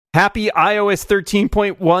Happy iOS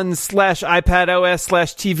 13.1 slash iPadOS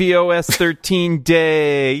slash tvOS 13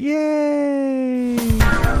 day. Yay!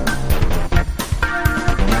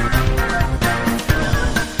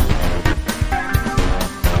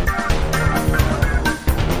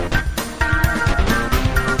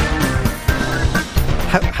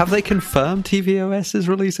 Have they confirmed tvOS is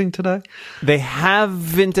releasing today? They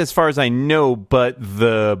haven't, as far as I know, but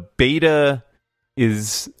the beta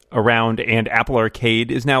is around, and Apple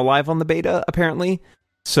Arcade is now live on the beta, apparently.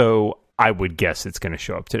 So I would guess it's going to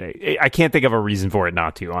show up today. I can't think of a reason for it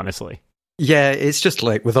not to, honestly. Yeah, it's just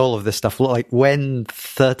like with all of this stuff, like when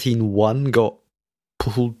 13.1 got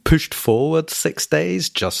pushed forward 6 days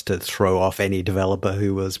just to throw off any developer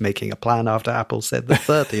who was making a plan after Apple said the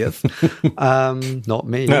 30th. Not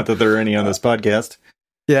me. Not that there are any on this podcast.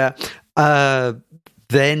 Yeah.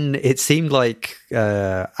 Then it seemed like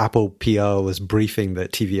Apple PR was briefing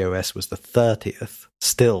that tvOS was the 30th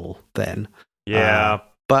still then. Yeah.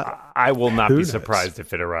 But I will not be knows? surprised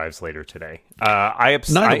if it arrives later today. I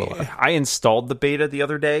installed the beta the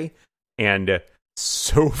other day, and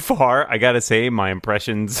so far, I gotta say, my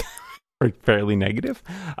impressions are fairly negative.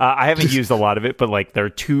 I haven't used a lot of it, but like there are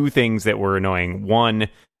two things that were annoying. One,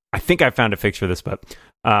 I think I found a fix for this, but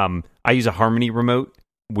I use a Harmony remote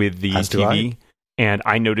with the TV, and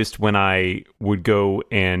I noticed when I would go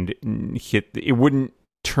and hit, it wouldn't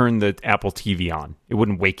turn the Apple TV on. It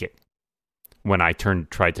wouldn't wake it when I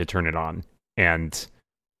tried to turn it on, and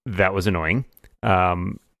that was annoying.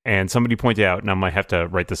 And somebody pointed out, and I might have to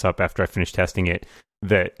write this up after I finish testing it,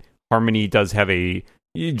 that Harmony does have it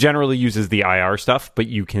generally uses the IR stuff, but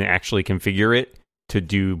you can actually configure it to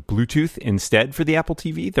do Bluetooth instead for the Apple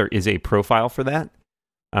TV. There is a profile for that.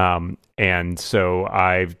 And so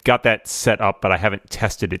I've got that set up, but I haven't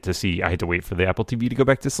tested it to see. I had to wait for the Apple TV to go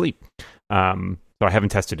back to sleep. So I haven't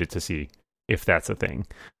tested it to see if that's a thing.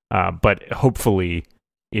 But hopefully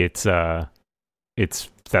that's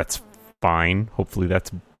fine. Hopefully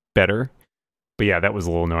that's better. But yeah, that was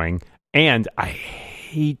a little annoying. And I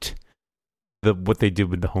hate what they did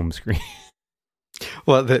with the home screen.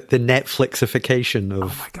 Well, the Netflixification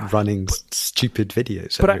of running stupid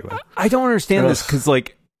videos everywhere. I don't understand this, because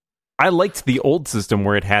like I liked the old system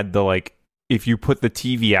where it had the, like, if you put the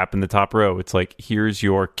TV app in the top row, it's like, here's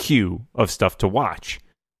your queue of stuff to watch.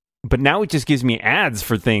 But now it just gives me ads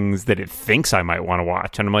for things that it thinks I might want to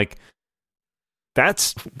watch. And I'm like,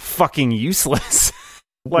 that's fucking useless.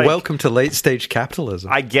 Like, welcome to late stage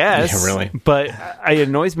capitalism. I guess. Yeah, really. But it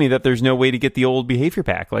annoys me that there's no way to get the old behavior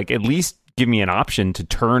pack. Like, at least give me an option to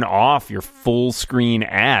turn off your full screen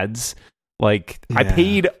ads. Like, I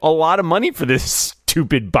paid a lot of money for this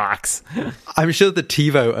stupid box. I'm sure the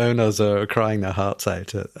TiVo owners are crying their hearts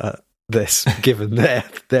out at this, given their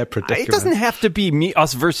predicament. It doesn't have to be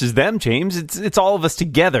us versus them, James. It's all of us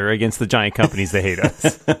together against the giant companies that hate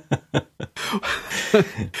us.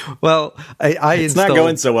 Well, it's not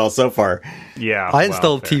going so well so far. Yeah, I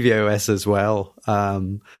installed tvOS as well,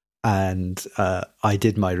 and I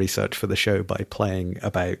did my research for the show by playing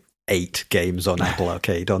about 8 games on Apple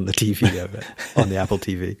Arcade on the TV on the Apple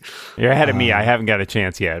TV. You're ahead of me. I haven't got a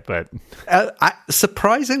chance yet, but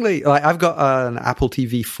surprisingly, like, I've got an Apple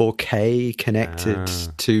TV 4K connected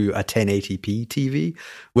to a 1080p TV,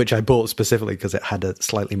 which I bought specifically because it had a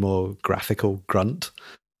slightly more graphical grunt.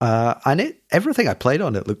 And everything I played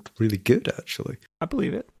on it looked really good, actually. I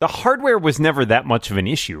believe it. The hardware was never that much of an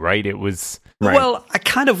issue, right? It was... Right. Well, I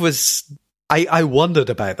kind of was... I wondered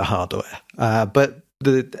about the hardware, but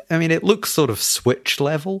it looks sort of Switch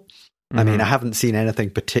level. Mm-hmm. I mean, I haven't seen anything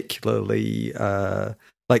particularly...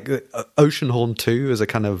 like Oceanhorn 2 is a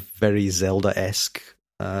kind of very Zelda-esque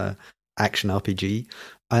action RPG.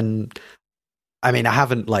 And... I mean, I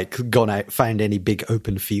haven't gone out, found any big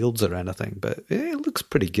open fields or anything, but it looks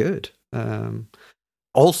pretty good.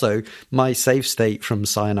 Also, my save state from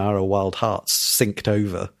Sayonara Wild Hearts synced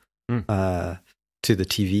over to the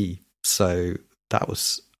TV, so I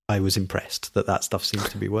was impressed that stuff seems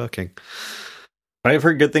to be working. I've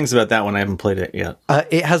heard good things about that one. I haven't played it yet.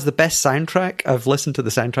 It has the best soundtrack. I've listened to the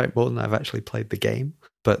soundtrack more than I've actually played the game.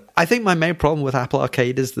 But I think my main problem with Apple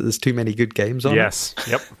Arcade is that there's too many good games on it. Yes.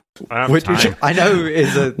 Yep. Which I know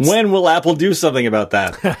is a... When will Apple do something about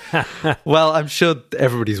that? Well, I'm sure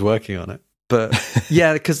everybody's working on it. But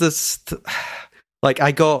yeah, because there's...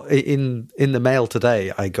 I got in the mail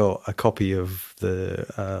today, I got a copy of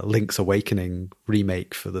the Link's Awakening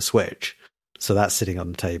remake for the Switch. So that's sitting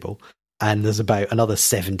on the table. And there's about another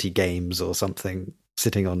 70 games or something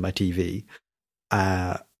sitting on my TV.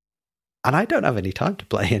 And I don't have any time to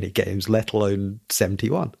play any games, let alone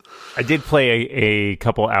 71. I did play a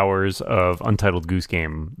couple hours of Untitled Goose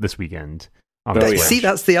Game this weekend. See,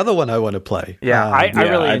 that's the other one I want to play. Yeah,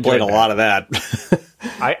 I played a lot of that.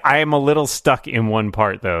 I am a little stuck in one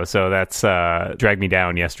part, though, so that's dragged me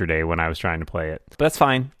down yesterday when I was trying to play it. But that's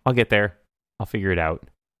fine. I'll get there. I'll figure it out.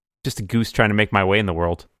 Just a goose trying to make my way in the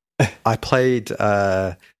world. I played...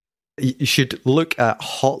 you should look at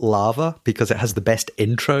Hot Lava because it has the best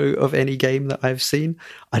intro of any game that I've seen.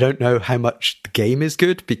 I don't know how much the game is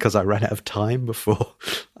good because I ran out of time before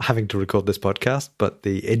having to record this podcast, but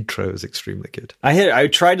the intro is extremely good. I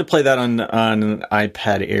tried to play that on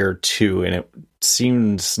iPad Air 2, and it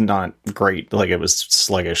seemed not great. Like, it was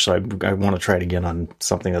sluggish, so I want to try it again on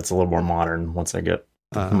something that's a little more modern once I get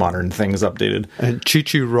modern things updated. And Choo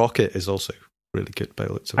Choo Rocket is also really good by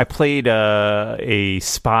looks of it. I played a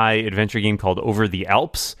spy adventure game called Over the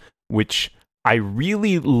Alps, which I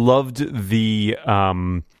really loved. It's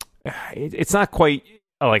not quite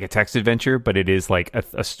like a text adventure, but it is like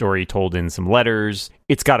a story told in some letters.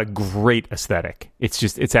 It's got a great aesthetic.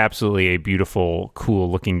 It's absolutely a beautiful, cool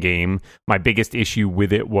looking game. My biggest issue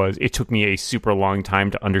with it was it took me a super long time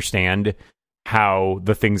to understand how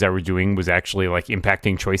the things I was doing was actually like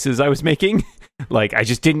impacting choices I was making. Like, I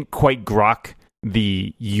just didn't quite grok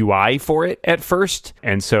the UI for it at first,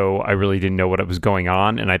 and so I really didn't know what was going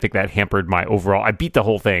on, and I think that hampered my overall. I beat the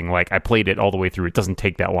whole thing. Like, I played it all the way through. It doesn't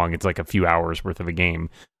take that long. It's like a few hours worth of a game,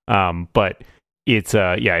 but its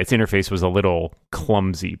interface was a little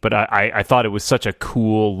clumsy, but I thought it was such a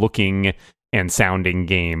cool looking and sounding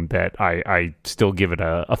game that I still give it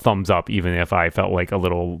a thumbs up, even if I felt like a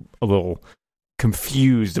little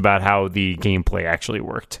confused about how the gameplay actually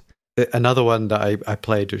worked. Another one that I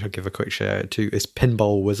played, which I'll give a quick shout out to, is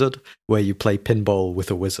Pinball Wizard, where you play pinball with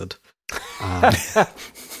a wizard.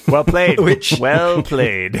 Well played. Well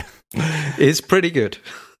played. It's pretty good.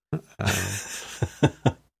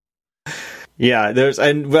 Yeah,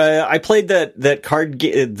 I played that card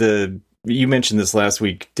game. You mentioned this last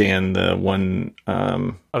week, Dan. The one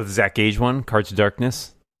the Zach Gage one, Cards of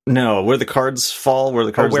Darkness. No, where the cards fall, where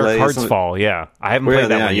the cards lay. Cards fall. Yeah, I haven't played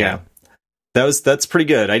that one yet. That's pretty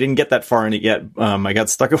good. I didn't get that far in it yet. I got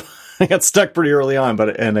stuck pretty early on,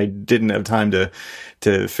 and I didn't have time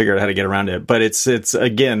to figure out how to get around it. But it's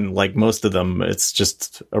again, like most of them, it's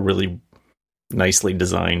just a really nicely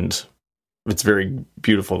designed. It's very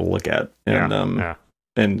beautiful to look at, and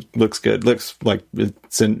and looks good. Looks like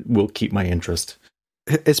will keep my interest.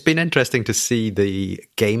 It's been interesting to see the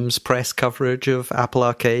games press coverage of Apple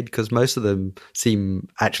Arcade, because most of them seem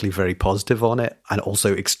actually very positive on it, and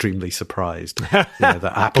also extremely surprised that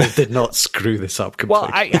Apple did not screw this up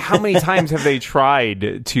completely. Well, how many times have they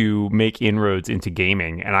tried to make inroads into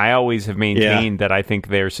gaming? And I always have maintained that I think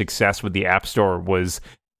their success with the App Store was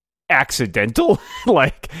accidental.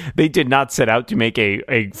 Like, they did not set out to make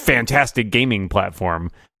a fantastic gaming platform.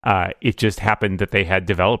 It just happened that they had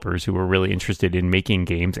developers who were really interested in making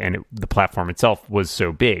games, and the platform itself was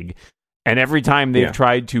so big. And every time they've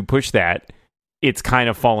tried to push that, it's kind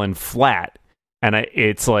of fallen flat. And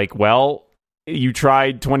it's like, well, you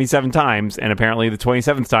tried 27 times, and apparently the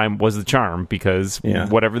 27th time was the charm, because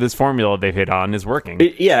whatever this formula they've hit on is working.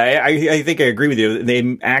 I think I agree with you.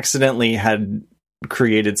 They accidentally had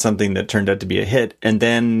created something that turned out to be a hit, and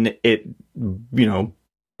then it,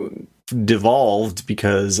 devolved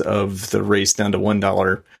because of the race down to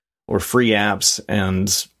 $1 or free apps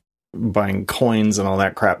and buying coins and all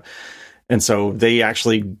that crap. And so they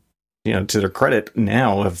actually, to their credit,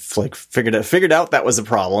 now have figured out that was a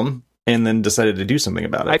problem, and then decided to do something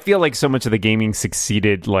about it. I feel like so much of the gaming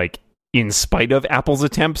succeeded in spite of Apple's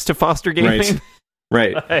attempts to foster gaming.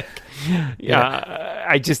 Right.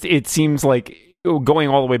 It seems like, going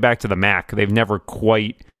all the way back to the Mac, they've never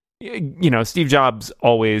quite. Steve Jobs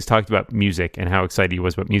always talked about music and how excited he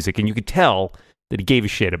was about music, and you could tell that he gave a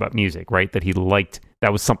shit about music, right? That he liked,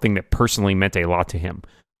 that was something that personally meant a lot to him.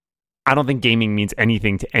 I don't think gaming means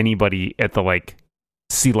anything to anybody at the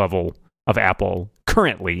C-level of Apple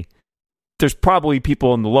currently. There's probably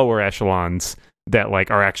people in the lower echelons that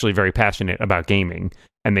are actually very passionate about gaming,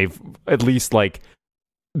 and they've at least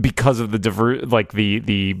because of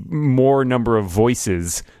the more number of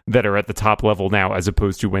voices that are at the top level now, as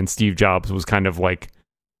opposed to when Steve Jobs was kind of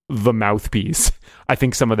the mouthpiece. I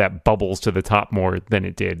think some of that bubbles to the top more than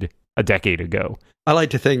it did a decade ago. I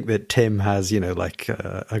like to think that Tim has,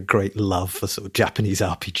 a great love for sort of Japanese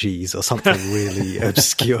RPGs or something really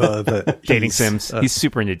obscure. Dating sims. He's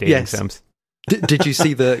super into dating sims. Did you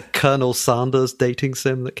see the Colonel Sanders dating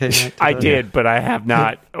sim that came out today? I did, but I have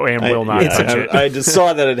not and will not touch it. I just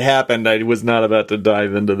saw that it happened. I was not about to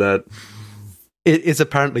dive into that. It is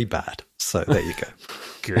apparently bad, so there you go.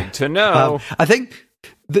 Good to know. I think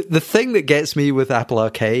The thing that gets me with Apple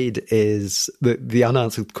Arcade is the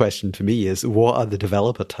unanswered question for me is, what are the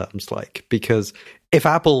developer terms like? Because if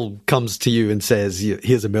Apple comes to you and says,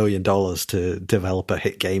 here's $1 million to develop a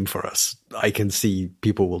hit game for us, I can see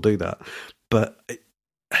people will do that. But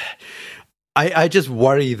I just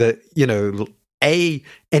worry that,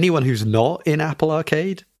 anyone who's not in Apple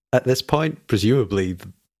Arcade at this point, presumably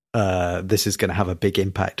this is going to have a big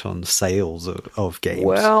impact on sales of games.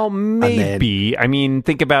 Well, maybe. I mean,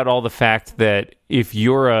 think about all the fact that if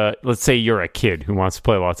let's say you're a kid who wants to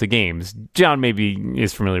play lots of games, John maybe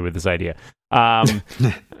is familiar with this idea.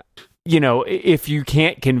 If you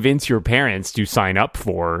can't convince your parents to sign up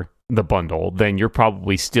for the bundle, then you're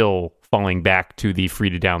probably still falling back to the free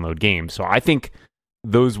to download games. So I think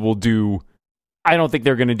those will do. I don't think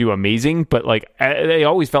they're going to do amazing, but they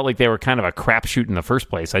always felt like they were kind of a crapshoot in the first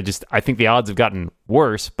place. I think the odds have gotten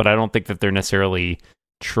worse, but I don't think that they're necessarily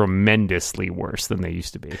tremendously worse than they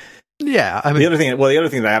used to be. Yeah, I mean, the other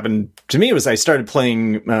thing that happened to me was I started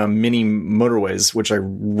playing Mini Motorways, which I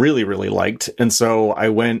really, really liked, and so I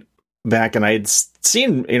went back and I had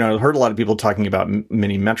seen, heard a lot of people talking about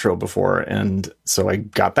Mini Metro before, and so I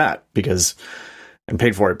got that and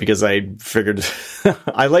paid for it because I figured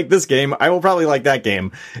I like this game, I will probably like that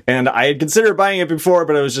game. And I had considered buying it before,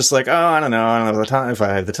 but I was just like, I don't know the time, if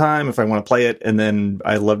I have the time, if I want to play it. And then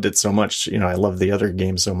I loved it so much, I love the other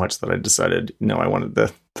game so much that I decided,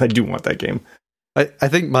 I do want that game. I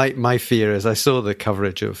think my fear is I saw the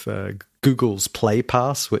coverage of Google's Play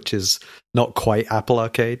Pass, which is not quite Apple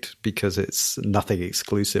Arcade because it's nothing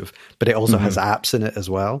exclusive, but it also has apps in it as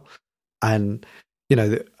well. And,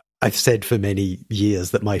 I've said for many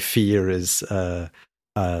years that my fear is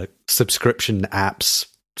subscription apps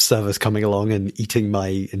servers coming along and eating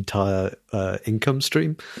my entire income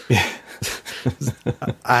stream.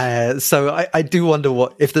 So I do wonder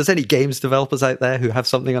if there's any games developers out there who have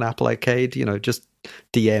something on Apple Arcade, just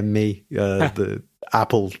DM me the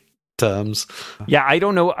Apple terms. Yeah, I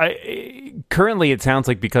don't know. Currently, it sounds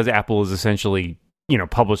like because Apple is essentially,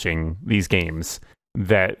 publishing these games,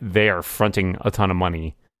 that they are fronting a ton of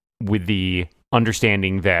money with the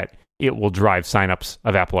understanding that it will drive signups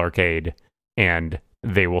of Apple Arcade and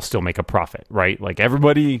they will still make a profit, right? Like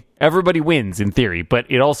everybody wins in theory, but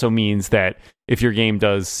it also means that if your game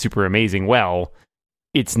does super amazing well,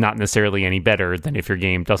 it's not necessarily any better than if your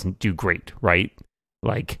game doesn't do great, right?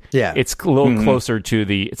 Like, yeah, it's a little closer to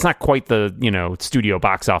it's not quite the, studio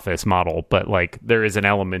box office model, but like there is an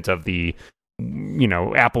element of the,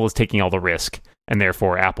 Apple is taking all the risk and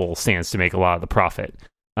therefore Apple stands to make a lot of the profit.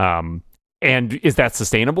 And is that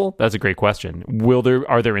sustainable? That's a great question.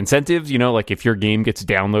 Are there incentives? Like if your game gets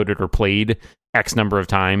downloaded or played X number of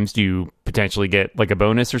times, do you potentially get like a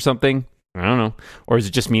bonus or something? I don't know. Or does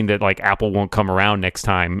it just mean that like Apple won't come around next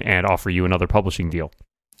time and offer you another publishing deal?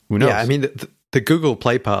 Who knows? Yeah, I mean, the Google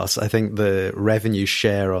Play Pass, I think the revenue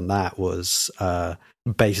share on that was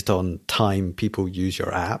based on time people use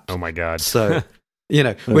your app. Oh my God. So,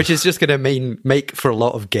 which is just going to make for a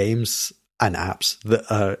lot of games and apps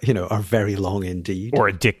that are very long indeed, or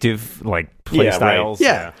addictive, like play styles.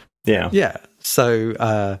 Right. Yeah.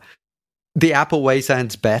 So the Apple way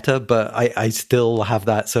sounds better, but I still have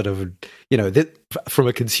that sort of from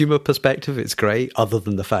a consumer perspective, it's great. Other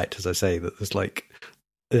than the fact, as I say, that there's like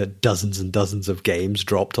dozens and dozens of games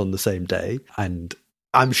dropped on the same day, and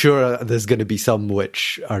I'm sure there's going to be some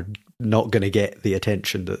which are not going to get the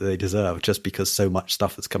attention that they deserve just because so much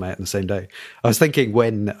stuff has come out in the same day. I was thinking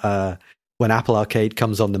when Apple Arcade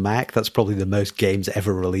comes on the Mac, that's probably the most games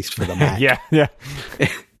ever released for the Mac. yeah.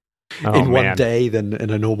 In one day than in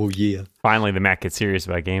a normal year. Finally, the Mac gets serious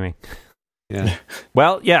about gaming. Yeah.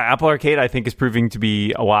 Well, yeah, Apple Arcade, I think, is proving to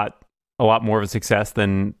be a lot more of a success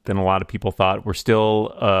than a lot of people thought. We're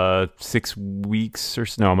still 6 weeks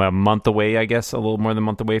a month away, I guess, a little more than a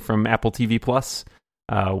month away from Apple TV Plus,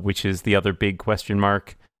 which is the other big question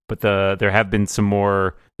mark. But there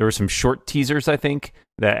were some short teasers, I think,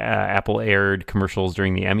 that Apple aired commercials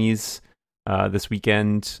during the Emmys this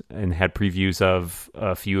weekend and had previews of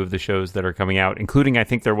a few of the shows that are coming out, including, I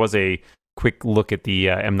think there was a quick look at the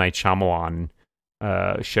M. Night Shyamalan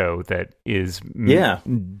show that is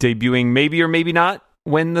debuting maybe or maybe not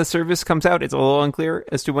when the service comes out. It's a little unclear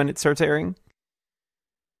as to when it starts airing.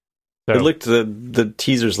 So, the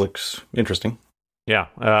teasers looks interesting. Yeah.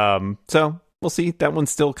 So we'll see. That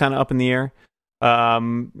one's still kind of up in the air.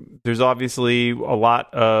 There's obviously a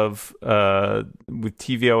lot of with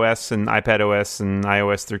tvOS and iPadOS and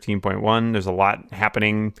iOS 13.1. There's a lot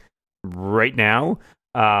happening right now.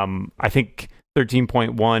 I think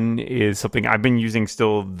 13.1 is something I've been using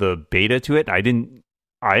still the beta to it. I didn't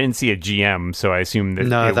I didn't see a GM, so I assume that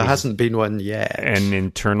no, there hasn't been one yet. An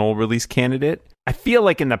internal release candidate. I feel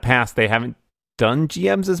like in the past they haven't done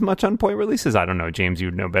GMs as much on point releases. I don't know, James, you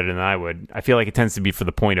would know better than I would. I feel like it tends to be for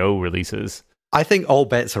the 0.0 releases. I think all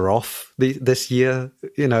bets are off this year.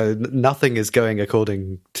 You know, nothing is going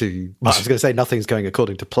according to... Well, I was going to say nothing's going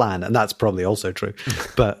according to plan, and that's probably also true.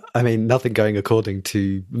 But, I mean, nothing going according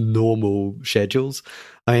to normal schedules.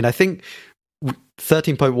 I mean, I think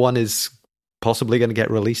 13.1 is possibly going to get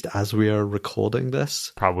released as we are recording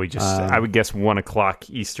this. Probably just, I would guess 1 o'clock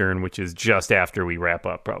Eastern, which is just after we wrap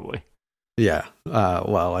up, probably. Yeah,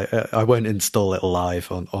 well, I won't install it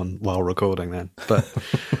live on while recording then, but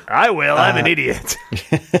I will. I'm an idiot.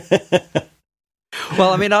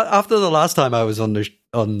 Well, I mean, after the last time I was on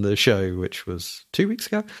the show, which was 2 weeks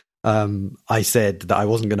ago, I said that I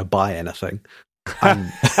wasn't going to buy anything.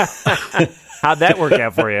 How'd that work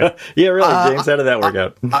out for you? Yeah, really, James. How did that work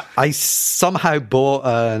out? I somehow bought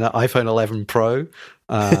an iPhone 11 Pro.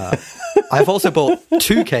 I've also bought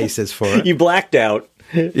 2 cases for it. You blacked out.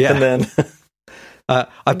 Yeah. And then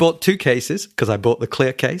I bought 2 cases because I bought the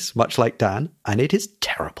clear case, much like Dan, and it is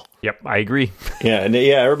terrible. Yep, I agree. Yeah, and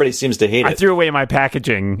everybody semes to hate it. I threw away my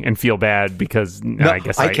packaging and feel bad because I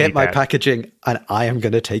guess I kept my that. packaging, and I am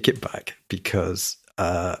going to take it back because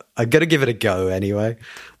I'm going to give it a go anyway.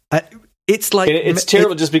 It's like it's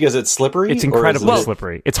terrible just because it's slippery. It's incredibly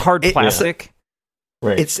slippery. It's hard plastic.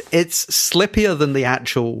 Right. It's slippier than the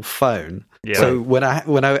actual phone. Yeah. So when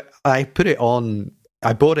I put it on,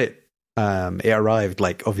 I bought it. It arrived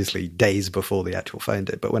like obviously days before the actual phone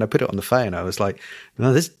did. But when I put it on the phone, I was like,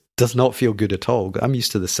 no, this does not feel good at all. I'm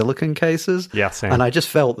used to the silicone cases. Yeah, same. And I just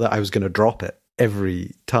felt that I was going to drop it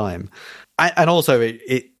every time. And also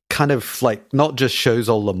it kind of like not just shows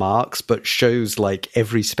all the marks, but shows like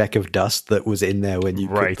every speck of dust that was in there when you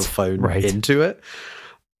put the phone into it.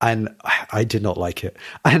 And I did not like it.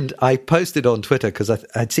 And I posted on Twitter because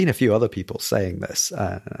I'd seen a few other people saying this.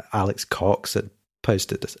 Alex Cox had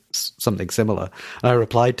posted something similar. And I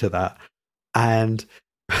replied to that. And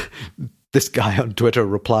this guy on Twitter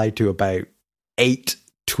replied to about 8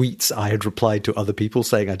 tweets I had replied to other people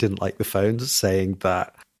saying I didn't like the phones, saying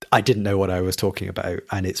that I didn't know what I was talking about.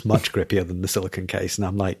 And it's much grippier than the silicone case. And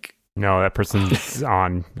I'm like, no, that person's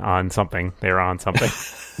on something. They're on something.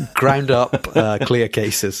 Ground up clear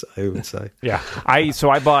cases, I would say. Yeah.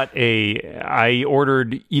 I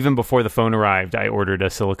ordered, even before the phone arrived, I ordered a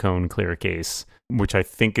silicone clear case, which I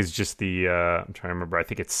think is just the, I'm trying to remember, I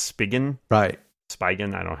think it's Spigen. Right.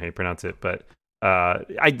 Spigen, I don't know how you pronounce it, but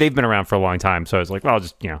they've been around for a long time. So I was like, well, I'll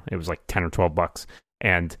just, it was like 10 or 12 bucks.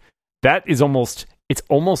 And that is it's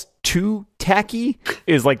almost too tacky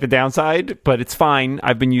is like the downside, but it's fine.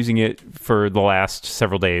 I've been using it for the last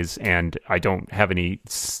several days and I don't have any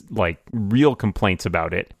like real complaints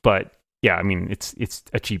about it. But yeah, I mean, it's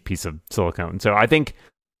a cheap piece of silicone. So I think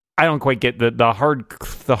I don't quite get the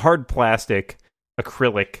hard plastic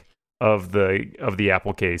acrylic of the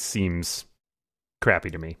Apple case seems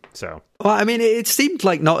crappy to me. So, well, I mean, it seemed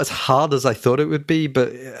like not as hard as I thought it would be,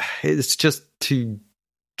 but it's just too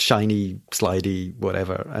shiny, slidey,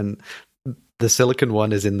 whatever. And the silicone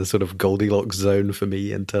one is in the sort of Goldilocks zone for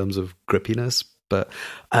me in terms of grippiness. But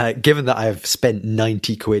given that I've spent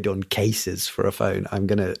 90 quid on cases for a phone, I'm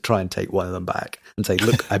going to try and take one of them back and say,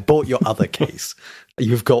 look, I bought your other case.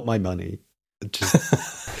 You've got my money. Just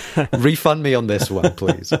refund me on this one,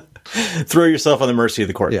 please. Throw yourself on the mercy of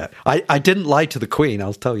the court. Yeah, I didn't lie to the Queen,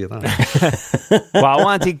 I'll tell you that. Well, I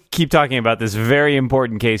want to keep talking about this very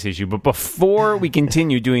important case issue, but before we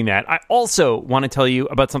continue doing that, I also want to tell you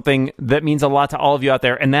about something that means a lot to all of you out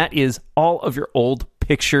there, and that is all of your old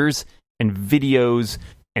pictures and videos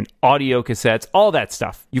and audio cassettes, all that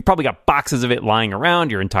stuff. You've probably got boxes of it lying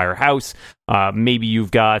around your entire house. Maybe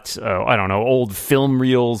you've got, I don't know, old film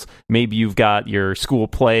reels. Maybe you've got your school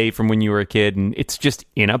play from when you were a kid, and it's just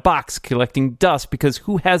in a box collecting dust because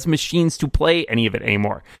who has machines to play any of it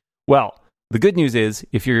anymore? Well, the good news is,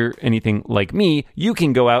 if you're anything like me, you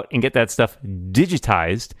can go out and get that stuff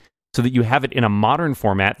digitized so that you have it in a modern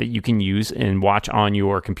format that you can use and watch on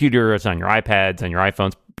your computers, on your iPads, on your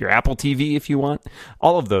iPhones, your Apple TV if you want,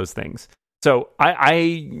 all of those things. So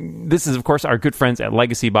this is, of course, our good friends at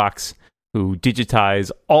Legacy Box, who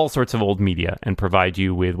digitize all sorts of old media and provide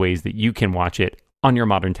you with ways that you can watch it on your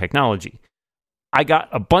modern technology. I got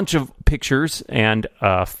a bunch of pictures and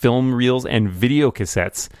film reels and video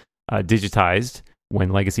cassettes digitized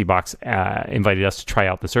when Legacy Box invited us to try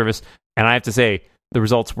out the service. And I have to say, the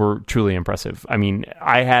results were truly impressive. I mean,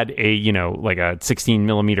 I had like a 16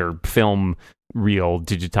 millimeter film reel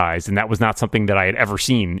digitized, and that was not something that I had ever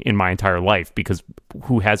seen in my entire life because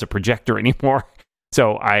who has a projector anymore?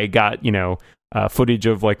 So I got, footage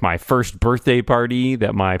of like my first birthday party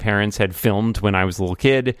that my parents had filmed when I was a little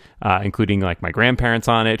kid, including like my grandparents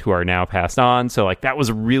on it who are now passed on. So like that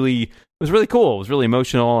was really cool. It was really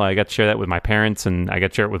emotional. I got to share that with my parents, and I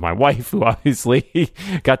got to share it with my wife, who obviously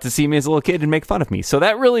got to see me as a little kid and make fun of me. So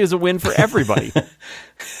that really is a win for everybody.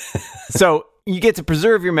 So you get to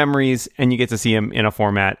preserve your memories, and you get to see them in a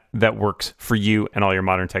format that works for you and all your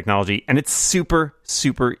modern technology. And it's super,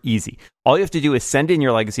 super easy. All you have to do is send in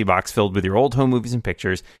your Legacy box filled with your old home movies and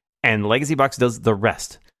pictures, and Legacy box does the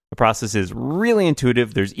rest. The process is really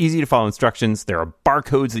intuitive. There's easy to follow instructions. There are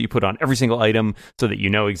barcodes that you put on every single item so that you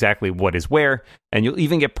know exactly what is where. And you'll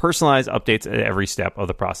even get personalized updates at every step of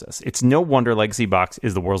the process. It's no wonder Legacy Box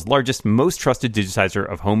is the world's largest, most trusted digitizer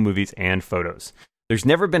of home movies and photos. There's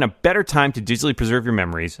never been a better time to digitally preserve your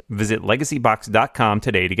memories. Visit legacybox.com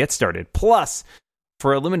today to get started. Plus,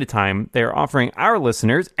 for a limited time, they are offering our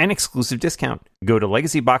listeners an exclusive discount. Go to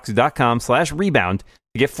legacybox.com/rebound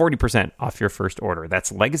to get 40% off your first order.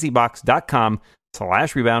 That's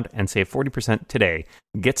legacybox.com/rebound and save 40% today.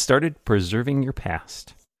 Get started preserving your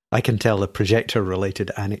past. I can tell a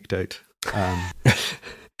projector-related anecdote.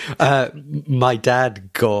 My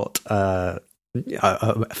dad got a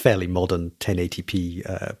fairly modern 1080p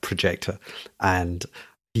projector, and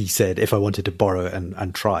he said if I wanted to borrow it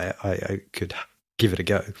and try it, I could give it a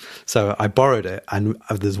go. So I borrowed it, and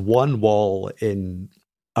there's one wall in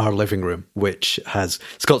our living room which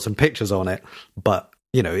it's got some pictures on it, but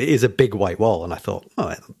it is a big white wall, and I thought,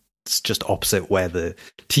 it's just opposite where the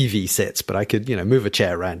TV sits, but I could move a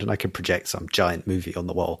chair around and I could project some giant movie on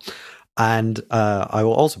the wall. And I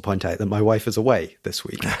will also point out that my wife is away this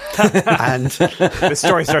week. And the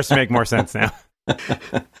story starts to make more sense now.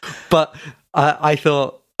 But I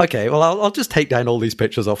thought, okay, well, I'll just take down all these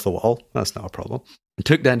pictures off the wall. That's not a problem. I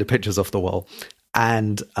took down the pictures off the wall,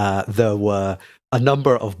 and there were a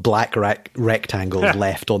number of black rectangles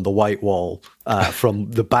left on the white wall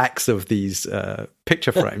from the backs of these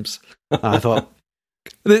picture frames. And I thought,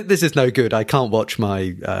 this is no good. I can't watch my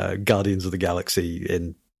Guardians of the Galaxy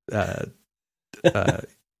in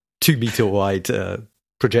 2 meter wide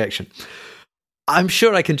projection. I'm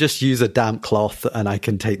sure I can just use a damp cloth and I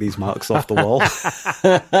can take these marks off the wall.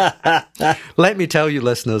 Let me tell you,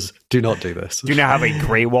 listeners, do not do this. Do you now have a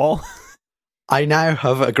grey wall? I now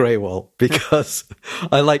have a grey wall because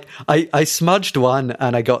I smudged one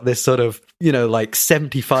and I got this sort of,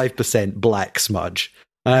 75% black smudge.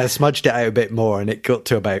 And I smudged it out a bit more and it got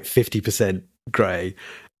to about 50% grey.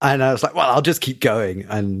 And I was like, well, I'll just keep going.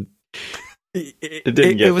 And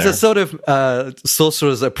it was a sort of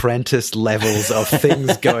Sorcerer's Apprentice levels of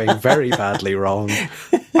things going very badly wrong.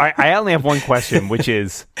 I only have one question, which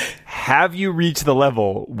is, have you reached the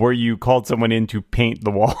level where you called someone in to paint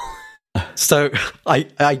the wall? So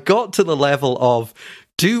I got to the level of,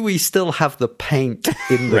 do we still have the paint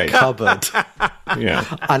in the cupboard? Yeah.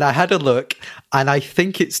 And I had a look, and I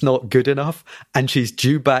think it's not good enough. And she's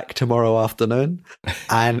due back tomorrow afternoon.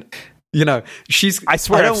 And, I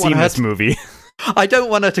swear I've seen this movie. I don't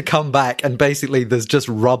want her to come back and basically there's just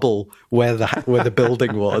rubble where the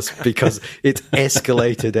building was, because it's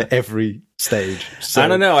escalated at every stage. So, I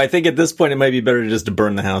don't know. I think at this point it might be better just to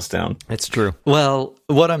burn the house down. It's true. Well,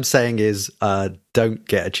 what I'm saying is don't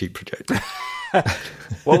get a cheap projector.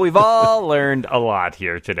 Well, we've all learned a lot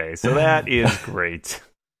here today, so that is great.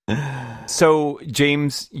 So,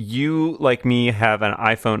 James, you, like me, have an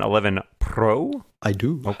iPhone 11 Pro? I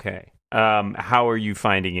do. Okay. How are you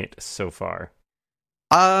finding it so far?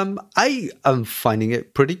 I am finding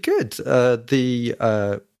it pretty good.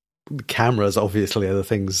 The cameras obviously are the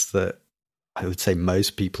things that I would say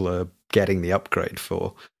most people are getting the upgrade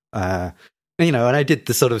for. And I did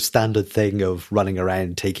the sort of standard thing of running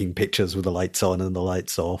around taking pictures with the lights on and the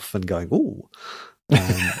lights off and going, ooh.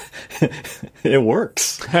 It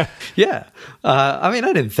works. Yeah. I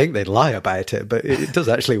didn't think they'd lie about it, but it does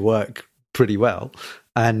actually work pretty well.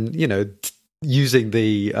 And, using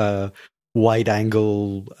the wide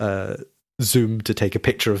angle zoom to take a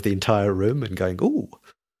picture of the entire room and going, ooh.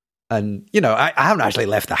 And, I haven't actually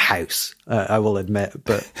left the house, I will admit,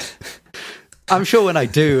 but I'm sure when I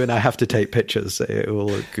do and I have to take pictures, it will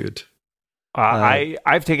look good.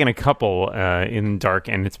 I've taken a couple in dark,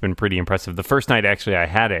 and it's been pretty impressive. The first night, actually, I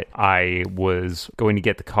had it. I was going to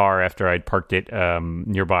get the car after I'd parked it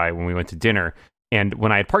nearby when we went to dinner. And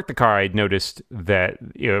when I had parked the car, I'd noticed that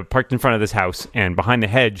parked in front of this house, and behind the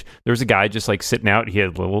hedge, there was a guy just like sitting out. He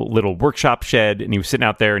had a little workshop shed, and he was sitting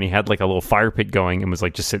out there, and he had like a little fire pit going, and was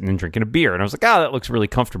like just sitting and drinking a beer. And I was like, that looks really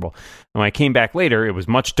comfortable. And when I came back later, it was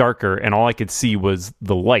much darker, and all I could see was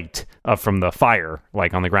the light from the fire,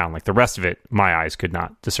 like on the ground. Like the rest of it, my eyes could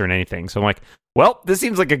not discern anything. So I'm like, well, this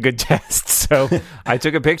seems like a good test. So I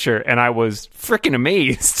took a picture and I was freaking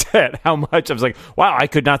amazed at how much. I was like, wow, I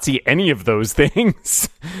could not see any of those things.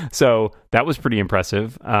 So that was pretty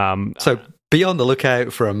impressive. So be on the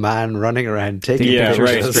lookout for a man running around taking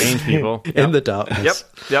pictures of strange people in the darkness.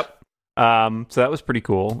 Yep. So that was pretty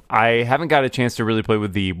cool. I haven't got a chance to really play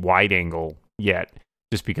with the wide angle yet,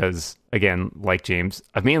 just because, again, like James,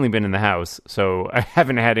 I've mainly been in the house, so I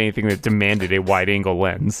haven't had anything that demanded a wide angle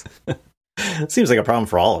lens. Seems like a problem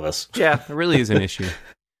for all of us. Yeah, it really is an issue.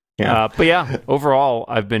 Yeah. But yeah, overall,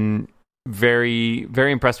 I've been very,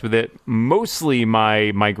 very impressed with it. Mostly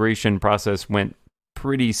my migration process went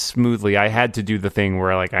pretty smoothly. I had to do the thing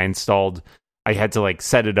where I had to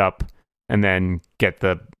set it up and then get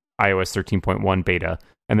the iOS 13.1 beta.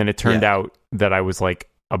 And then it turned out that I was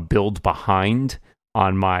a build behind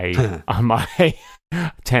on my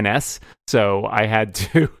 10S. So I had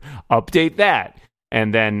to update that.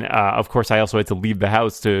 And then, of course, I also had to leave the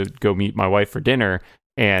house to go meet my wife for dinner.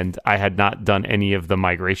 And I had not done any of the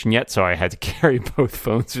migration yet. So I had to carry both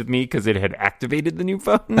phones with me because it had activated the new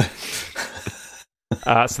phone.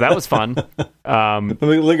 So that was fun. Look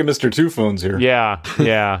at Mr. Two Phones here. Yeah.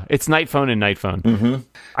 It's night phone and night phone. Mm-hmm.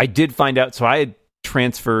 I did find out. So I had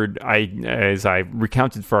transferred, as I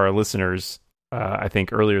recounted for our listeners, I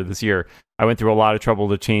think earlier this year, I went through a lot of trouble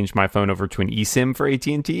to change my phone over to an eSIM for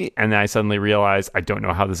AT&T, and then I suddenly realized I don't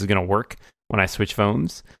know how this is going to work when I switch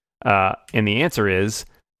phones. And the answer is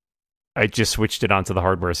I just switched it onto the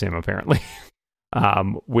hardware SIM, apparently,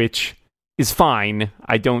 which is fine.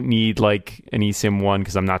 I don't need an eSIM one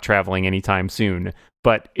because I'm not traveling anytime soon.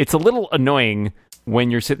 But it's a little annoying when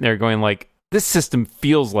you're sitting there going this system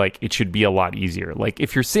feels like it should be a lot easier.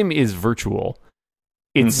 If your SIM is virtual,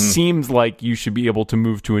 it seems like you should be able to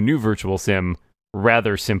move to a new virtual SIM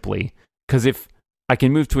rather simply. Because if I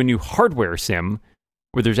can move to a new hardware SIM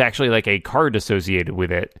where there's actually a card associated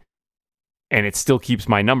with it and it still keeps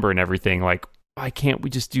my number and everything, why can't we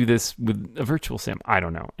just do this with a virtual SIM? I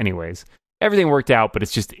don't know. Anyways, everything worked out, but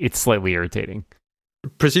it's slightly irritating.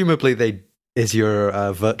 Presumably is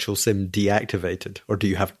your virtual SIM deactivated, or do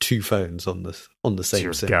you have two phones on the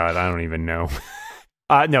same SIM? God, I don't even know.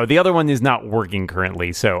 No, the other one is not working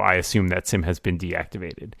currently, so I assume that SIM has been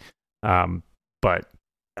deactivated. But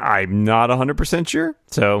I'm not 100% sure,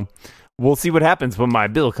 so we'll see what happens when my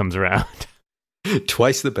bill comes around.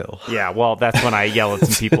 Twice the bill. Yeah, well, that's when I yell at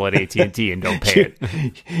some people at AT&T and don't pay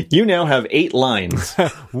it. You now have 8 lines.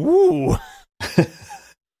 Woo!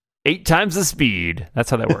 8 times the speed. That's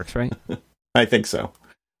how that works, right? I think so.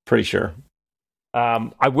 Pretty sure.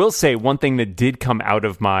 I will say one thing that did come out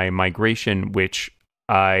of my migration, which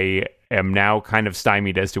I am now kind of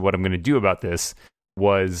stymied as to what I'm going to do about this,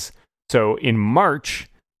 was, so in March,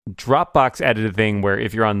 Dropbox added a thing where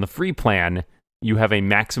if you're on the free plan, you have a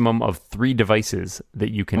maximum of 3 devices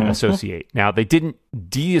that you can associate. Now, they didn't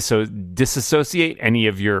disassociate any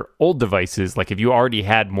of your old devices. If you already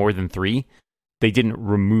had more than 3, they didn't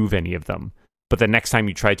remove any of them. But the next time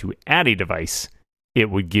you try to add a device, it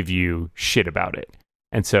would give you shit about it.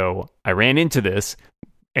 And so I ran into this,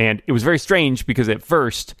 and it was very strange because at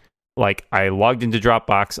first, I logged into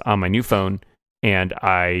Dropbox on my new phone, and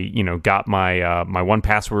I, got my my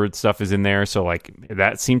 1Password stuff is in there, so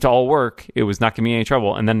that seemed to all work. It was not giving me any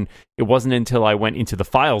trouble. And then it wasn't until I went into the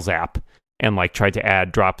Files app and tried to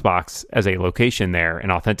add Dropbox as a location there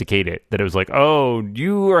and authenticate it that it was oh,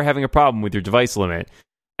 you are having a problem with your device limit.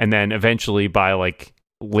 And then eventually by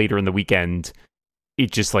later in the weekend, it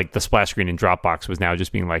just the splash screen in Dropbox was now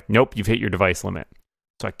just being nope, you've hit your device limit.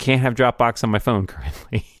 So I can't have Dropbox on my phone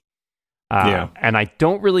currently. And I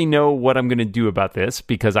don't really know what I'm going to do about this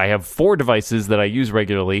because I have 4 devices that I use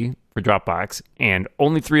regularly for Dropbox, and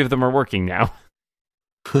only 3 of them are working now.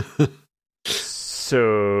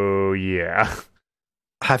 So, yeah.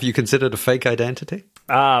 Have you considered a fake identity?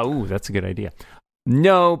 That's a good idea.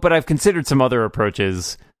 No, but I've considered some other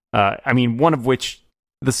approaches. One of which,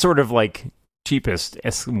 the sort of cheapest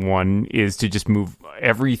one, is to just move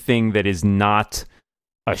everything that is not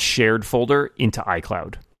a shared folder into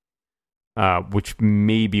iCloud. Which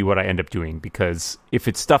may be what I end up doing, because if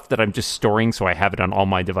it's stuff that I'm just storing so I have it on all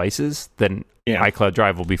my devices, then iCloud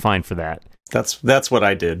Drive will be fine for that. That's what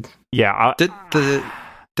I did. Yeah. Did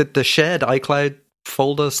the shared iCloud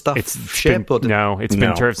folder stuff ship? No, it's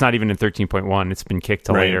been it's not even in 13.1. It's been kicked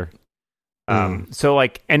to later. So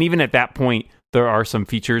and even at that point, there are some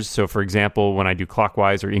features. So for example, when I do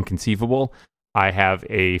Clockwise or Inconceivable, I have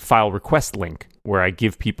a file request link where I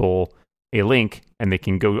give people a link and they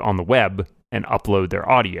can go on the web and upload their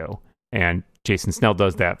audio. And Jason Snell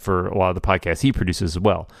does that for a lot of the podcasts he produces as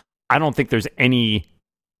well. I don't think there's any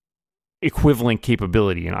equivalent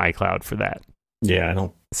capability in iCloud for that. Yeah, I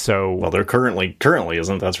don't. So well, there currently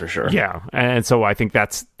isn't. That's for sure. Yeah, and so I think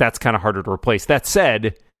that's kind of harder to replace. That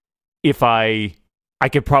said, if I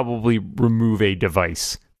could probably remove a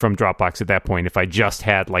device from Dropbox at that point. If I just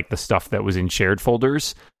had like the stuff that was in shared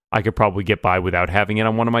folders, I could probably get by without having it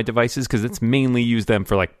on one of my devices, because it's mainly use them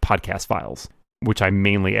for like podcast files, which I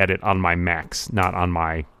mainly edit on my Macs, not on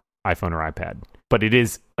my iPhone or iPad. But it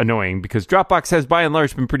is annoying because Dropbox has by and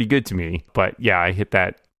large been pretty good to me. But yeah, I hit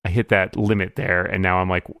that limit there, and now I'm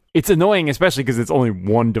like, it's annoying, especially because it's only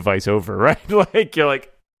one device over, right? Like, you're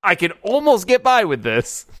like, I can almost get by with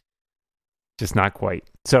this. Just not quite.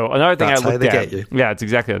 So another thing That's I looked how they at, get you. yeah, it's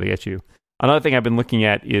exactly how they get you. Another thing I've been looking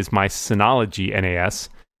at is my Synology NAS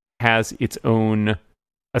has its own,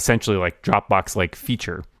 essentially like Dropbox-like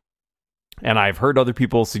feature. And I've heard other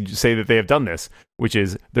people say that they have done this, which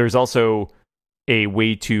is there's also a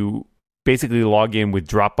way to basically log in with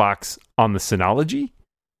Dropbox on the Synology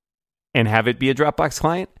and have it be a Dropbox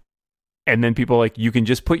client. And then people like, you can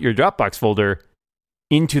just put your Dropbox folder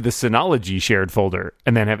into the Synology shared folder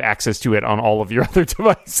and then have access to it on all of your other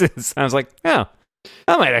devices. And I was like, oh,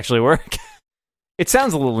 that might actually work. It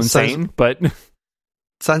sounds a little insane, but...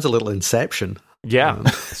 Sounds a little Inception. Yeah,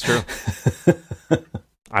 it's true.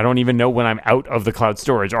 I don't even know when I'm out of the cloud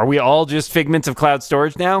storage. Are we all just figments of cloud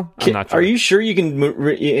storage now? I'm not sure. Are you sure you can,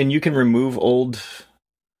 and you can remove old...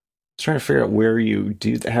 I was trying to figure out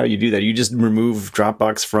how you do that. You just remove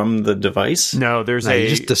Dropbox from the device? No, you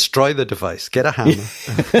just destroy the device. Get a hammer.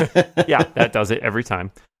 Yeah, that does it every time.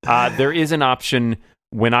 There is an option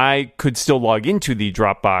when I could still log into the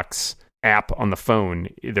Dropbox app on the phone.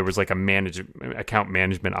 There was like a account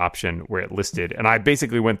management option where it listed, and I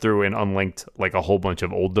basically went through and unlinked like a whole bunch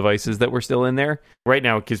of old devices that were still in there. Right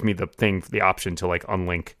now, it gives me the option to like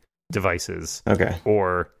unlink devices, okay,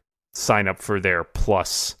 or sign up for their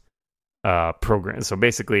Plus program. So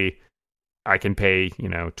basically I can pay,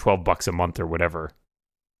 $12 a month or whatever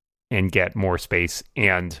and get more space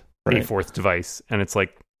and a fourth device. And it's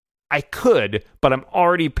like, I could, but I'm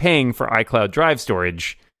already paying for iCloud drive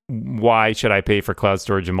storage. Why should I pay for cloud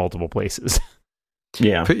storage in multiple places?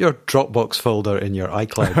 Yeah. Put your Dropbox folder in your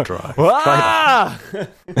iCloud drive.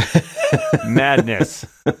 Madness.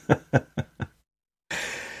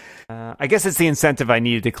 I guess it's the incentive I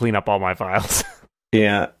needed to clean up all my files.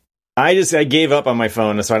 Yeah. I gave up on my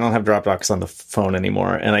phone, so I don't have Dropbox on the phone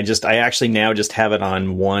anymore. And I actually now just have it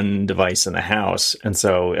on one device in the house. And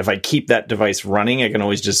so if I keep that device running, I can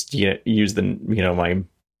always just use my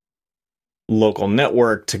local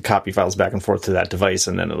network to copy files back and forth to that device,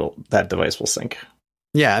 and then that device will sync.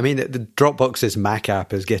 Yeah, I mean, the Dropbox's Mac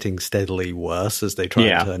app is getting steadily worse as they try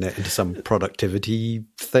and turn it into some productivity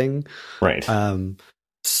thing. Right.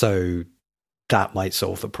 So that might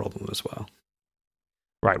solve the problem as well.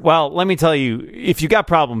 Right. Well, let me tell you, if you got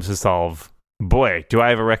problems to solve, boy, do I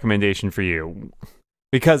have a recommendation for you.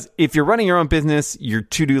 Because if you're running your own business, your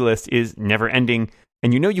to-do list is never ending,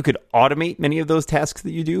 and you could automate many of those tasks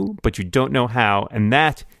that you do, but you don't know how, and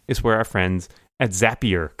that is where our friends at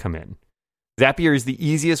Zapier come in. Zapier is the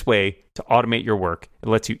easiest way to automate your work. It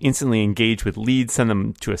lets you instantly engage with leads, send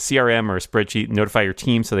them to a CRM or a spreadsheet, notify your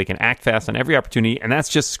team so they can act fast on every opportunity, and that's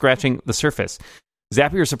just scratching the surface.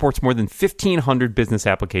 Zapier supports more than 1,500 business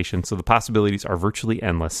applications, so the possibilities are virtually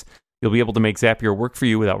endless. You'll be able to make Zapier work for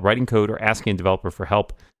you without writing code or asking a developer for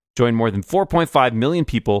help. Join more than 4.5 million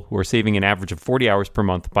people who are saving an average of 40 hours per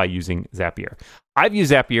month by using Zapier. I've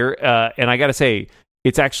used Zapier, and I got to say,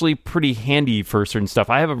 it's actually pretty handy for certain stuff.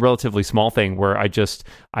 I have a relatively small thing where I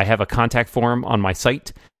have a contact form on my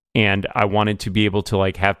site, and I wanted to be able to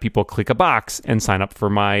like have people click a box and sign up for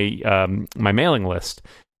my my mailing list.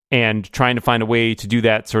 And trying to find a way to do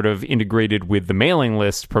that sort of integrated with the mailing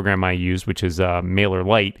list program I use, which is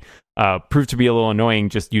MailerLite, proved to be a little annoying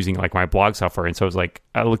just using like my blog software. And so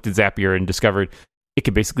I looked at Zapier and discovered it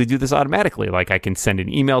could basically do this automatically. Like I can send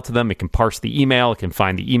an email to them, it can parse the email, it can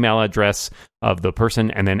find the email address of the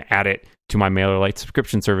person and then add it to my MailerLite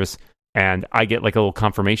subscription service. And I get like a little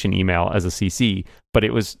confirmation email as a CC, but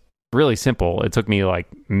it was really simple. It took me like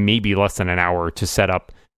maybe less than an hour to set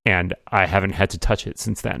up, and I haven't had to touch it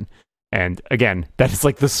since then. And again, that is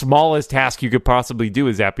like the smallest task you could possibly do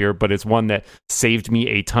with Zapier, but it's one that saved me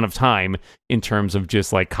a ton of time in terms of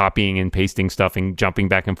just like copying and pasting stuff and jumping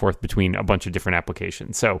back and forth between a bunch of different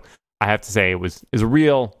applications. So I have to say it was a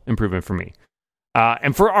real improvement for me.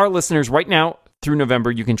 And for our listeners right now through November,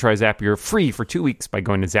 you can try Zapier free for 2 weeks by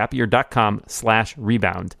going to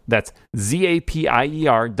zapier.com/rebound. That's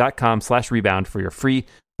zapier.com/rebound for your free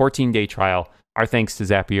 14-day trial. Our thanks to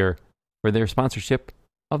Zapier for their sponsorship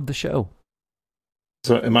of the show.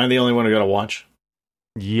 So am I the only one who got to watch?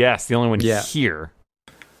 Yes, the only one here.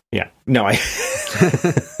 Yeah. No,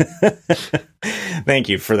 Thank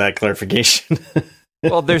you for that clarification.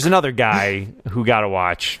 Well, there's another guy who got a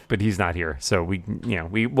watch, but he's not here, so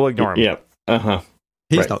we'll ignore him. Yep.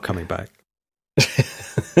 He's not coming back.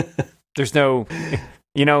 There's no,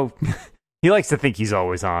 he likes to think he's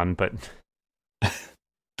always on, but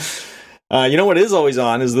you know what is always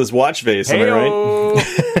on is this watch face. Am I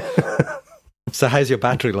right? So how's your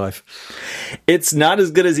battery life? It's not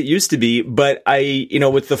as good as it used to be, but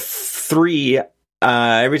with the 3,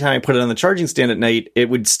 every time I put it on the charging stand at night, it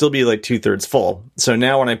would still be like 2/3 full. So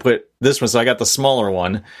now when I put this one, so I got the smaller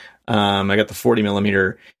one, I got the 40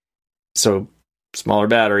 millimeter, so smaller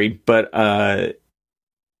battery, but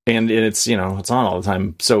and it's it's on all the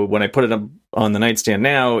time. So when I put it up on the nightstand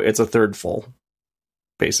now, it's 1/3 full.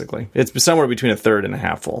 Basically, it's somewhere between 1/3 and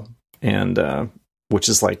 1/2 full, and which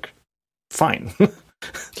is like fine.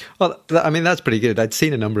 Well, I mean, that's pretty good. I'd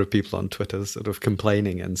seen a number of people on Twitter sort of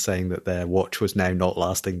complaining and saying that their watch was now not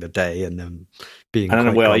lasting the day, and them being. I don't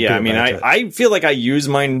know. Well, yeah. I mean, I feel like I use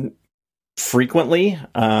mine frequently.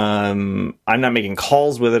 I'm not making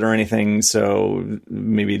calls with it or anything, so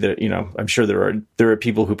maybe I'm sure there are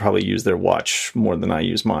people who probably use their watch more than I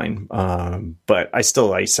use mine. But I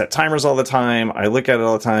set timers all the time. I look at it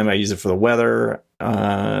all the time. I use it for the weather.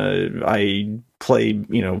 I play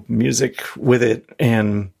music with it,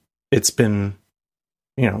 and it's been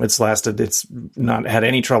it's lasted. It's not had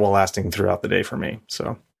any trouble lasting throughout the day for me.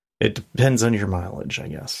 So it depends on your mileage, I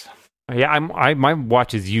guess. Yeah, my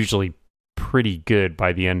watch is usually pretty good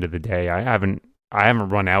by the end of the day. I haven't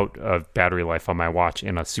run out of battery life on my watch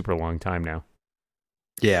in a super long time now.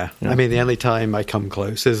 Yeah. I mean, the only time I come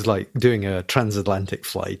close is like doing a transatlantic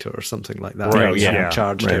flight or something like that. Right, I haven't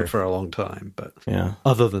charged it for a long time, but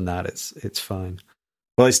other than that, it's fine.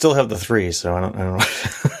 Well, I still have the 3, so I don't know.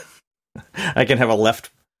 I can have a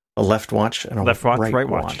left watch and a left watch, right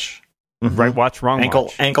watch. Mm-hmm. Right watch, wrong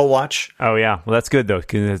watch. Ankle watch. Oh yeah, well that's good though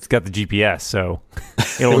because it's got the GPS, so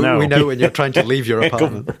it'll know. We know when you're trying to leave your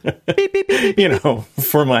apartment. Beep, beep, beep, beep.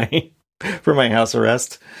 For my house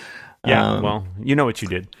arrest. Yeah, well, you know what you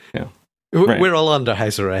did. Yeah, we're all under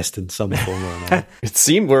house arrest in some form or another. It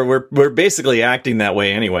seemed we're basically acting that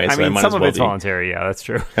way anyway. So I mean, some of it's voluntary. Yeah, that's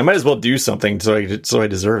true. I might as well do something so I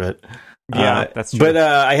deserve it. Yeah, that's true. But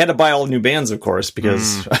I had to buy all new bands, of course,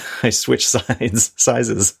 because I switched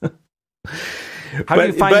sizes. How do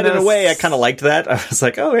you find but in a way, I kind of liked that. I was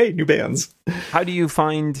like, oh, hey, new bands. How do you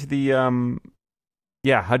find the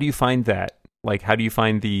how do you find that? Like, how do you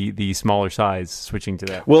find the smaller size switching to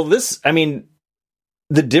that? Well, the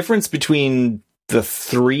difference between the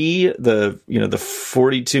 3, the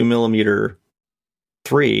 42 millimeter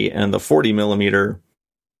 3 and the 40 millimeter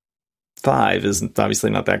 5 is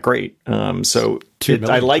obviously not that great. So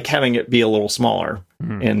I like having it be a little smaller,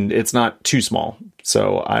 and it's not too small.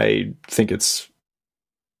 So I think it's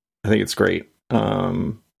great. I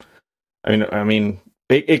mean,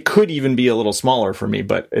 it could even be a little smaller for me,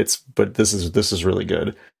 but this is really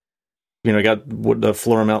good. I got the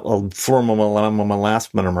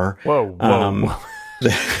fluoromelasmomer. Whoa.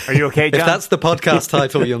 Are you okay, John? If that's the podcast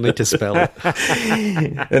title, you'll need to spell it.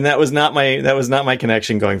 And that was not my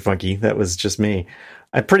connection going funky. That was just me.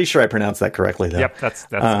 I'm pretty sure I pronounced that correctly, though. Yep, that's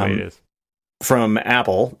the way it is. From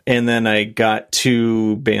Apple, and then I got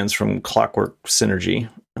 2 bands from Clockwork Synergy,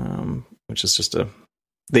 which is just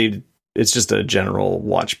it's just a general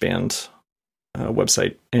watch band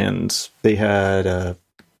website, and they had a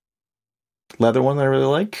leather one that I really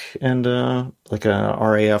like, and like a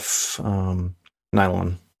RAF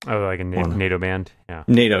nylon. Oh, like a NATO band, yeah.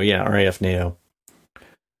 NATO, yeah, RAF NATO.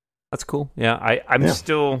 That's cool. Yeah, I'm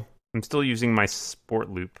still using my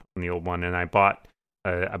sport loop on the old one, and I bought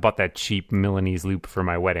that cheap Milanese loop for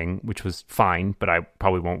my wedding, which was fine, but I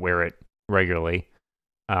probably won't wear it regularly.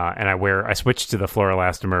 And I switched to the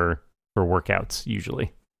fluoroelastomer for workouts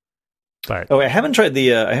usually. But I haven't tried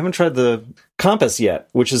the compass yet,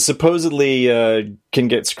 which is supposedly can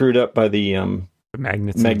get screwed up by the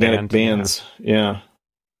magnetic bands. Yeah.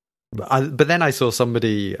 But then I saw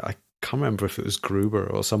somebody, I can't remember if it was Gruber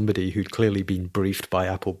or somebody who'd clearly been briefed by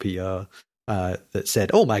Apple PR that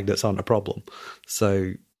said, "Oh, magnets aren't a problem."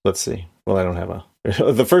 So let's see. Well, I don't have a.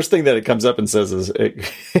 The first thing that it comes up and says is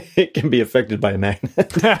it can be affected by a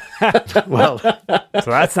magnet. Well, so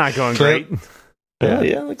that's not going great.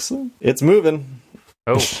 Yeah, it's moving.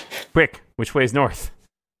 Oh, quick! Which way is north?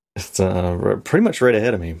 It's pretty much right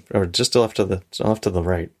ahead of me, or just off to the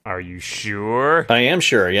right. Are you sure? I am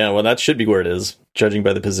sure. Yeah. Well, that should be where it is, judging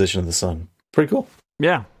by the position of the sun. Pretty cool.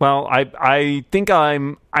 Yeah. Well, I think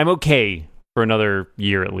I'm okay for another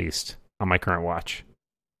year at least on my current watch.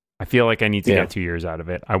 I feel like I need to get 2 years out of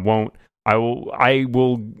it. I will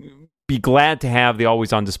be glad to have the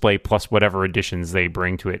always on display plus whatever additions they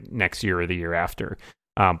bring to it next year or the year after.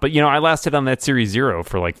 But I lasted on that Series Zero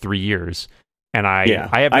for like 3 years, and I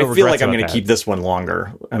have no I feel like I'm going to keep this one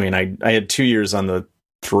longer. I mean, I had 2 years on the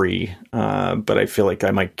 3, but I feel like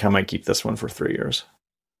I might keep this one for 3 years.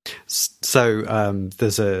 So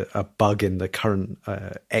there's a bug in the current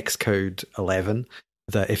Xcode 11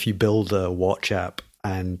 that if you build a watch app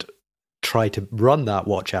and try to run that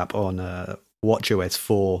watch app on a watchOS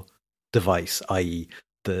 4 device, i.e.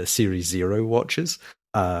 the Series Zero watches,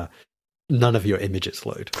 none of your images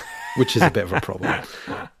load, which is a bit of a problem.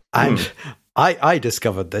 And I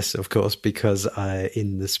discovered this, of course, because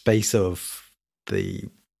in the space of the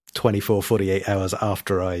 24, 48 hours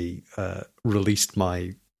after I released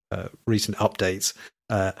my recent updates,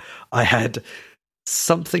 I had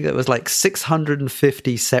something that was like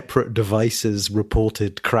 650 separate devices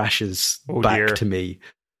reported crashes back to me.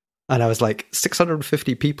 And I was like,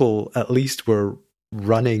 650 people at least were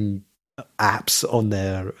running apps on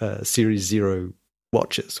their Series Zero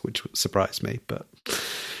watches, which surprised me. But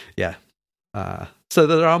yeah. So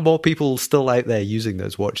there are more people still out there using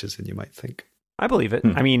those watches than you might think. I believe it.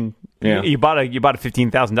 I mean, you bought a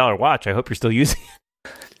 $15,000 watch. I hope you're still using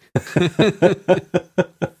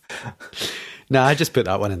it. No, I just put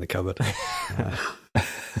that one in the cupboard.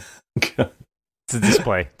 It's a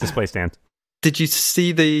display stand. Did you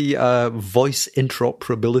see the voice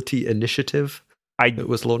interoperability initiative that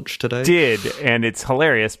was launched today? Did, and it's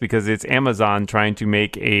hilarious because it's Amazon trying to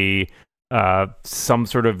make a some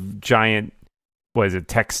sort of giant,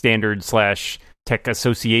 tech standard / tech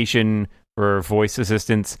association for voice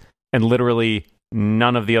assistants, and literally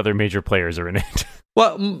none of the other major players are in it.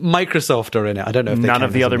 Well, Microsoft are in it. I don't know if none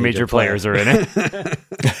of the other major players are in it.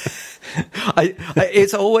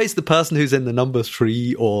 It's always the person who's in the number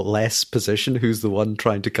 3 or less position who's the one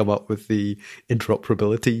trying to come up with the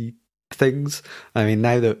interoperability things. I mean,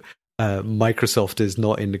 now that Microsoft is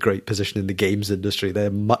not in a great position in the games industry, they're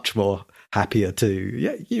much more happier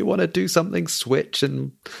to, you want to do something, Switch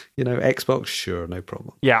and, Xbox, sure, no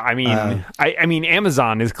problem. Yeah, I mean, I mean,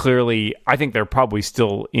 Amazon is clearly, I think they're probably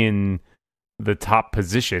still in the top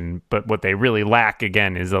position, but what they really lack,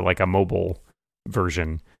 again, is a mobile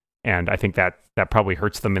version. And I think that probably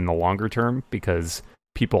hurts them in the longer term because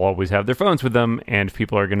people always have their phones with them, and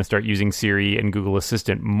people are going to start using Siri and Google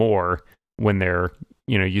Assistant more when they're,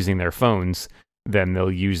 using their phones than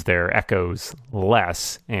they'll use their Echoes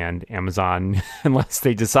less. And Amazon, unless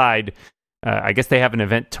they decide, I guess they have an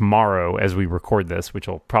event tomorrow as we record this, which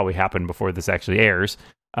will probably happen before this actually airs,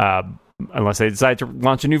 unless they decide to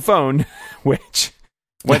launch a new phone, which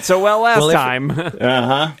went so well last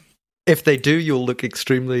time. If they do, you'll look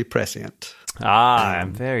extremely prescient.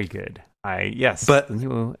 Very good. Yes. But, I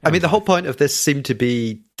mean, the whole point of this seemed to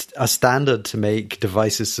be a standard to make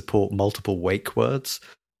devices support multiple wake words,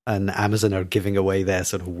 and Amazon are giving away their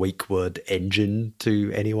sort of wake word engine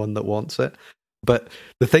to anyone that wants it. But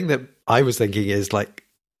the thing that I was thinking is, like,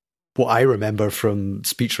 what I remember from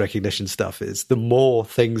speech recognition stuff is the more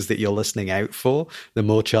things that you're listening out for, the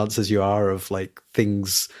more chances you are of, like,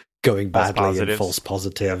 things going badly and false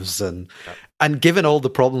positives. And given all the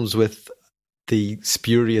problems with the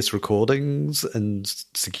spurious recordings and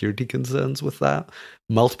security concerns with that,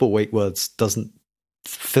 multiple wake words doesn't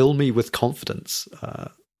fill me with confidence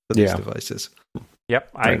for these devices.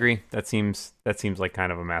 Yep, I agree. That seems like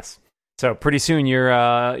kind of a mess. So pretty soon your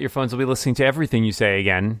phones will be listening to everything you say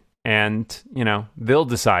again, and they'll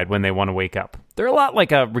decide when they want to wake up. They're a lot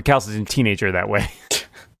like a recalcitrant teenager that way.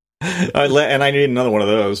 And I need another one of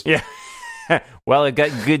those. Yeah. Well, I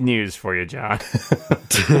got good news for you, John.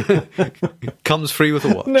 Comes free with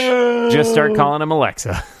a watch. No. Just start calling him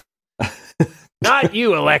Alexa. Not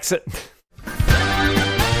you, Alexa.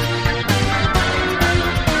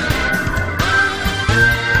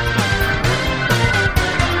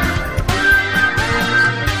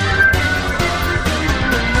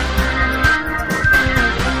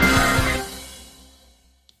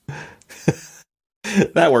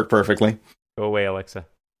 That worked perfectly. Go away, Alexa.